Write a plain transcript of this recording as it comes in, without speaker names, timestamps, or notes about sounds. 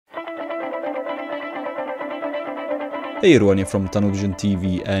Hey Ruan here from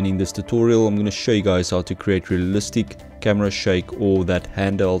TunnelvizionTV, and in this tutorial I'm going to show you guys how to create realistic camera shake or that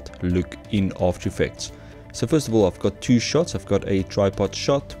handheld look in After Effects. So first of all, I've got two shots. I've got a tripod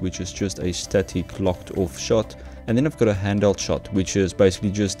shot, which is just a static locked off shot, and then I've got a handheld shot, which is basically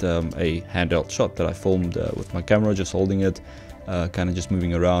just a handheld shot that I filmed with my camera, just holding it, kind of just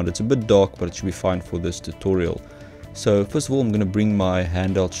moving around. It's a bit dark, but it should be fine for this tutorial. So first of all, I'm going to bring my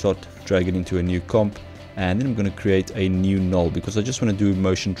handheld shot, drag it into a new comp, and then I'm going to create a new null because I just want to do a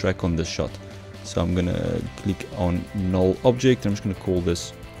motion track on this shot. So I'm going to click on null object, and I'm just going to call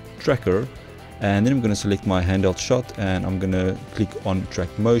this tracker, and then I'm going to select my handheld shot and I'm going to click on track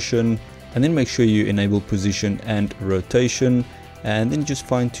motion, and then make sure you enable position and rotation, and then just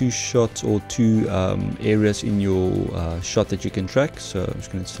find two shots or two areas in your shot that you can track. So I'm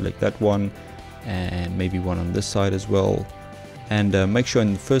just going to select that one and maybe one on this side as well, and make sure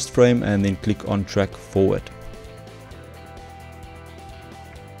in the first frame, and then click on track forward.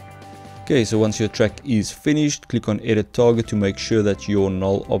 Okay, so once your track is finished, click on edit target to make sure that your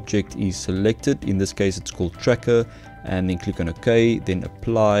null object is selected. In this case it's called tracker, and then click on OK, then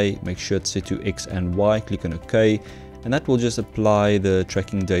apply, make sure it's set to X and Y, click on OK, and that will just apply the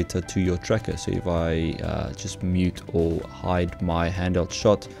tracking data to your tracker. So if I just mute or hide my handheld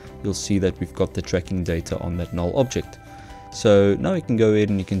shot, you'll see that we've got the tracking data on that null object. So now you can go ahead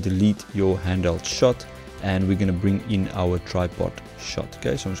and you can delete your handheld shot, and we're going to bring in our tripod shot.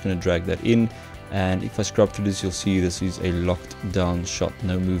 Okay, so I'm just going to drag that in, and if I scrub through this, you'll see this is a locked down shot,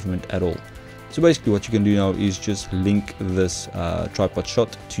 no movement at all. So basically what you can do now is just link this tripod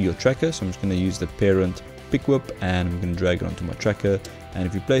shot to your tracker. So I'm just going to use the parent pick whip, and I'm going to drag it onto my tracker, and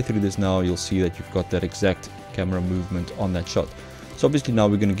if you play through this now, you'll see that you've got that exact camera movement on that shot. So obviously now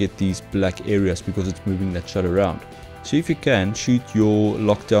we're going to get these black areas because it's moving that shot around. So if you can, shoot your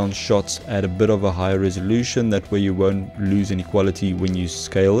lockdown shots at a bit of a higher resolution, that way you won't lose any quality when you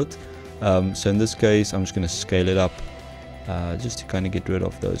scale it. So in this case I'm just going to scale it up just to kind of get rid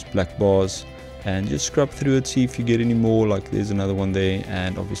of those black bars, and just scrub through it, see if you get any more. Like there's another one there,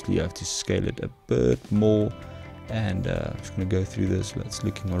 and obviously you have to scale it a bit more, and I'm just going to go through this. That's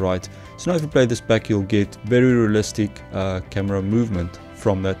looking alright. So now if you play this back, you'll get very realistic camera movement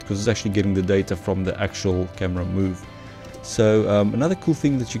from that, because it's actually getting the data from the actual camera move. So another cool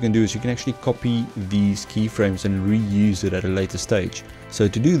thing that you can do is you can actually copy these keyframes and reuse it at a later stage. So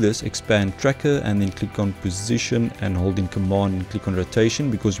to do this, expand tracker and then click on position and holding command and click on rotation,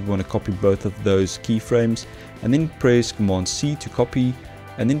 because we want to copy both of those keyframes, and then press command C to copy,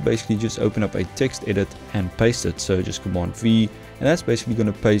 and then basically just open up a text edit and paste it. So just command V, and that's basically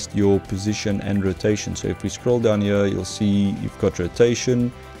going to paste your position and rotation. So if we scroll down here, you'll see you've got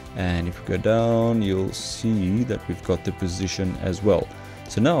rotation, and if we go down, you'll see that we've got the position as well.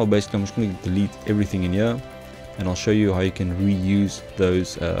 So now basically I'm just going to delete everything in here, and I'll show you how you can reuse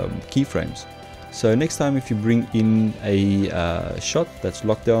those keyframes. So next time if you bring in a shot that's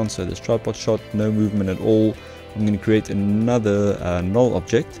locked down, so this tripod shot, no movement at all, I'm going to create another null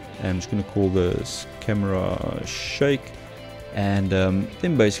object, and I'm just going to call this camera shake, and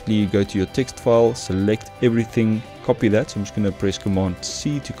then basically you go to your text file, select everything, copy that. So I'm just going to press command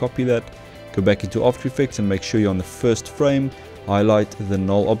C to copy that, go back into After Effects and make sure you're on the first frame, highlight the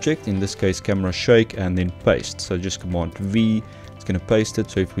null object, in this case camera shake, and then paste. So just command V, it's going to paste it.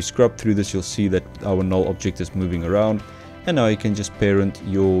 So if we scrub through this, you'll see that our null object is moving around, and now you can just parent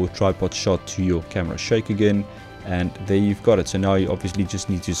your tripod shot to your camera shake again, and there you've got it. So now you obviously just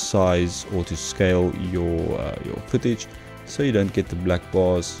need to size or to scale your footage so you don't get the black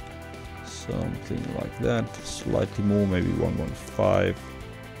bars. Something like that, slightly more, maybe 115.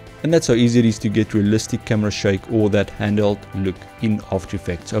 And that's how easy it is to get realistic camera shake or that handheld look in After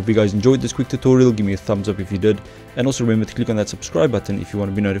Effects. I hope you guys enjoyed this quick tutorial. Give me a thumbs up if you did, and also remember to click on that subscribe button if you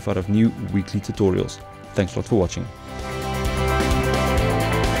want to be notified of new weekly tutorials. Thanks a lot for watching.